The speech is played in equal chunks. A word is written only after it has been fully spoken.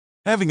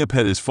Having a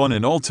pet is fun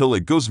and all till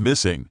it goes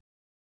missing.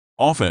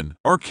 Often,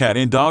 our cat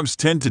and dogs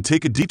tend to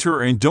take a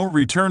detour and don't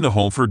return to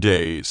home for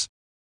days.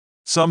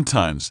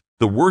 Sometimes,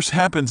 the worst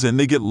happens and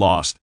they get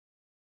lost.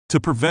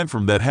 To prevent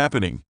from that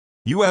happening,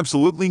 you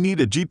absolutely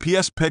need a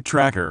GPS pet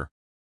tracker.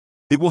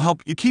 It will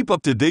help you keep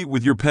up to date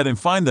with your pet and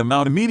find them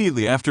out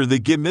immediately after they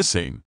get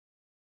missing.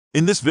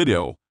 In this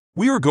video,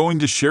 we are going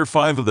to share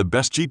 5 of the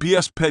best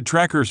GPS pet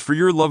trackers for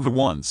your loved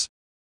ones.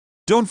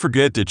 Don't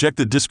forget to check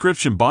the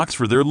description box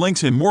for their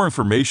links and more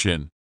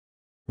information.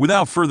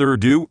 Without further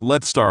ado,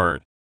 let's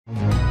start.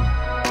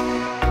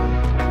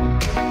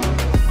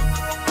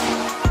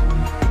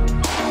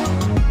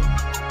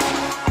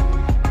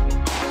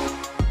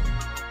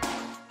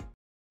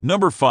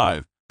 Number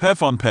 5.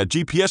 PETFON Pet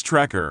GPS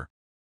Tracker.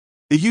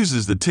 It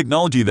uses the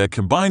technology that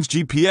combines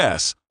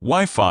GPS,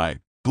 Wi-Fi,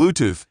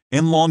 Bluetooth,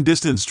 and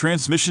long-distance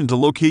transmission to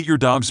locate your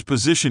dog's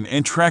position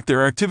and track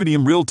their activity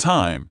in real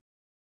time.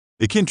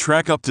 It can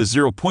track up to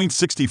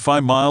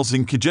 0.65 miles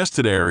in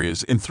congested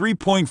areas and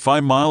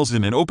 3.5 miles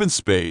in an open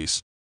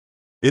space.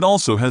 It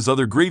also has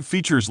other great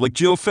features like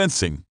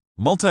geofencing,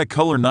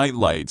 multicolor night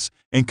lights,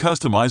 and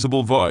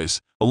customizable voice,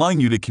 allowing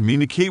you to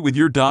communicate with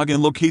your dog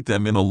and locate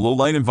them in a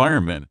low-light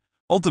environment,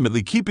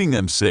 ultimately keeping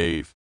them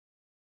safe.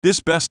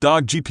 This best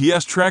dog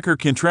GPS tracker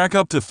can track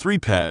up to 3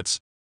 pets.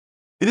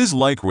 It is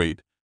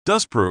lightweight,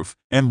 dustproof,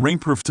 and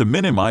rainproof to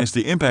minimize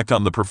the impact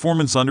on the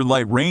performance under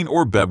light rain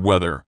or bad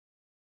weather.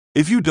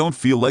 If you don't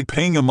feel like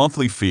paying a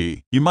monthly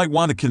fee, you might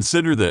want to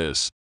consider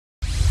this.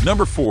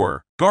 Number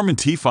 4. Garmin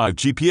T5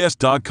 GPS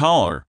Dog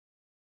Collar.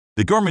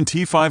 The Garmin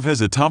T5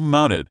 has a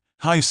top-mounted,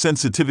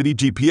 high-sensitivity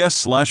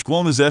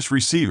GPS/GLONASS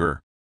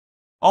receiver.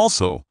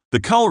 Also, the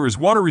collar is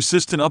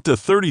water-resistant up to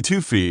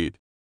 32 feet.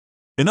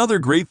 Another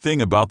great thing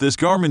about this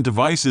Garmin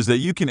device is that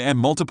you can add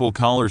multiple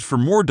collars for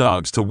more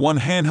dogs to one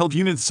handheld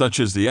unit such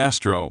as the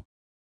Astro.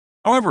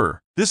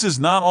 However, this is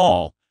not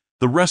all.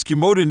 The rescue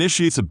mode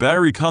initiates a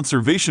battery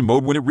conservation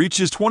mode when it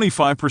reaches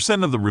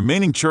 25% of the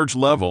remaining charge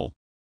level.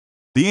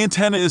 The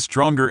antenna is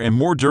stronger and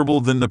more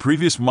durable than the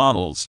previous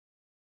models.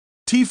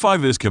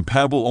 T5 is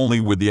compatible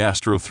only with the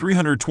Astro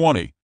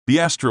 320, the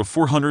Astro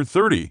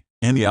 430,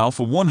 and the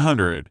Alpha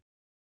 100.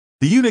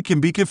 The unit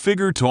can be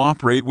configured to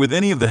operate with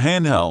any of the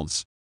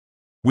handhelds.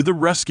 With the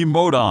rescue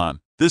mode on,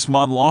 this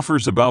model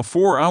offers about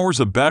 4 hours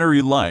of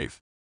battery life.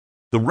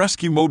 The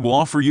rescue mode will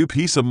offer you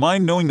peace of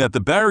mind knowing that the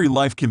battery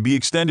life can be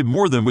extended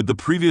more than with the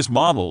previous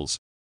models.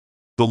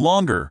 The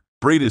longer,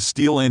 braided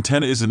steel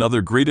antenna is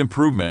another great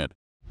improvement.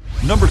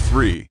 Number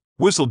 3.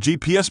 Whistle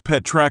GPS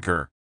Pet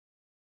Tracker.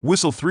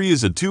 Whistle 3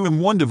 is a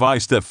 2-in-1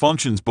 device that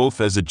functions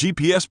both as a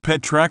GPS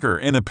pet tracker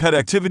and a pet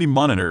activity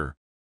monitor.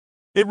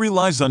 It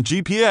relies on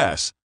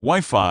GPS,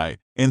 Wi-Fi,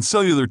 and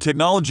cellular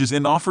technologies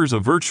and offers a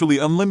virtually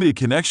unlimited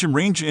connection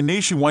range and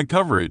nationwide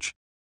coverage.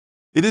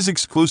 It is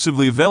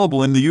exclusively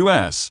available in the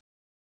US.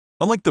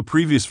 Unlike the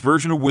previous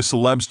version of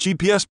Whistle Labs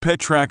GPS Pet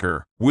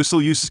Tracker,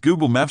 Whistle uses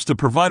Google Maps to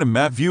provide a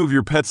map view of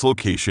your pet's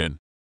location.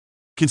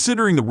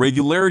 Considering the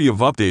regularity of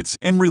updates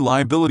and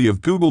reliability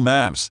of Google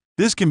Maps,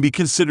 this can be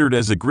considered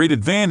as a great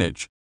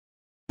advantage.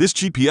 This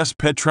GPS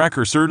Pet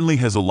Tracker certainly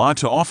has a lot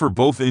to offer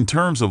both in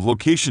terms of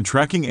location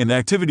tracking and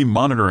activity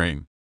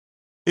monitoring.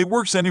 It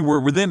works anywhere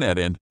within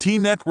AT&T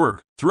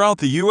network throughout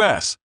the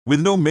US,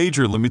 with no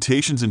major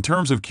limitations in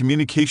terms of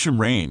communication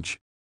range.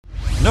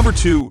 Number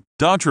 2.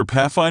 Dogtra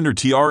Pathfinder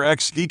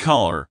TRX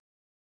e-collar.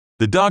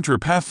 The Dogtra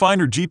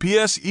Pathfinder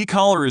GPS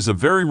e-collar is a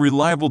very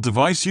reliable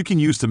device you can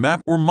use to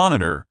map or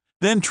monitor,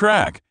 then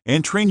track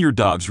and train your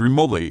dogs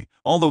remotely,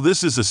 although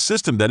this is a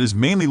system that is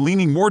mainly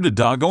leaning more to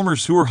dog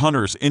owners who are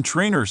hunters and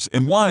trainers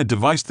and want a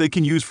device they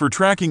can use for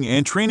tracking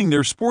and training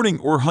their sporting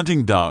or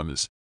hunting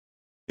dogs.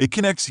 It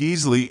connects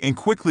easily and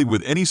quickly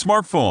with any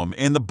smartphone,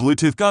 and the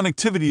Bluetooth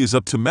connectivity is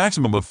up to a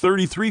maximum of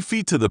 33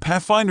 feet to the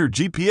Pathfinder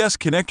GPS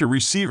connector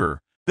receiver.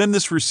 Then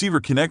this receiver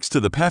connects to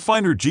the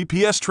Pathfinder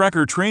GPS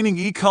Tracker training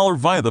e-collar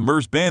via the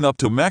MERS band up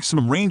to a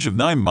maximum range of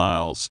 9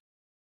 miles.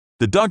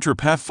 The Dogtra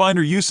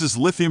Pathfinder uses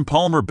lithium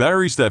polymer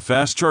batteries that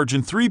fast charge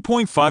in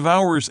 3.5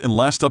 hours and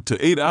last up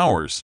to 8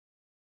 hours.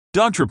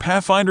 Dogtra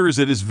Pathfinder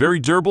is very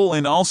durable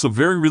and also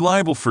very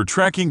reliable for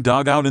tracking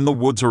dog out in the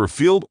woods or a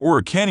field or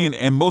a canyon,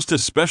 and most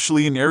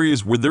especially in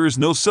areas where there is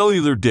no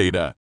cellular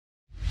data.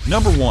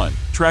 Number 1.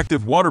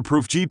 Tractive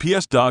Waterproof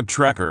GPS Dog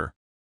Tracker.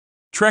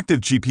 Tractive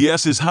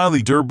GPS is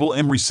highly durable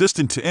and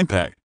resistant to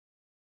impact.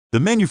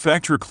 The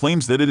manufacturer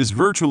claims that it is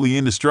virtually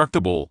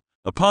indestructible.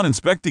 Upon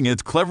inspecting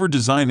its clever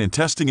design and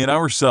testing it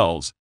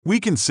ourselves, we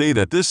can say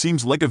that this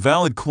seems like a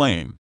valid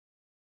claim.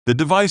 The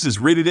device is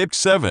rated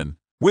IP7,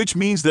 which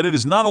means that it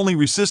is not only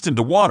resistant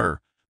to water,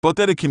 but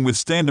that it can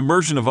withstand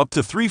immersion of up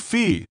to 3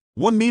 feet,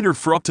 1 meter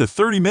for up to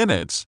 30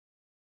 minutes.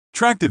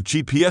 Tractive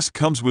GPS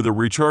comes with a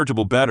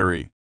rechargeable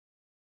battery.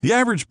 The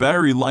average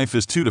battery life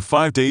is 2 to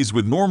 5 days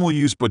with normal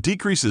use, but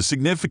decreases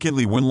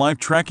significantly when live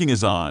tracking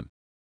is on.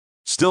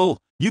 Still,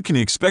 you can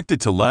expect it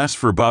to last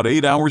for about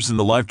 8 hours in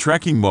the live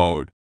tracking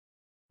mode.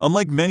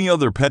 Unlike many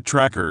other pet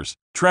trackers,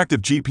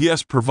 Tractive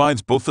GPS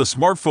provides both a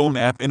smartphone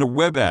app and a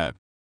web app.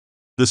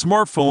 The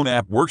smartphone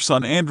app works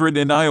on Android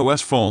and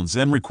iOS phones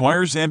and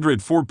requires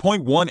Android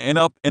 4.1 and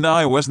up and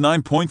iOS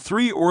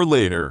 9.3 or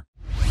later.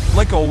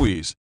 Like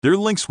always, their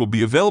links will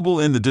be available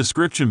in the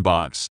description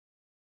box.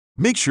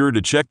 Make sure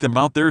to check them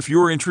out there if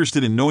you're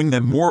interested in knowing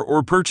them more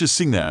or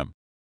purchasing them.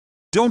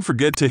 Don't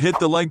forget to hit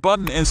the like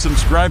button and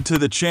subscribe to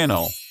the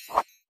channel.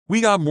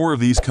 We got more of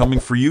these coming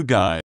for you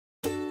guys.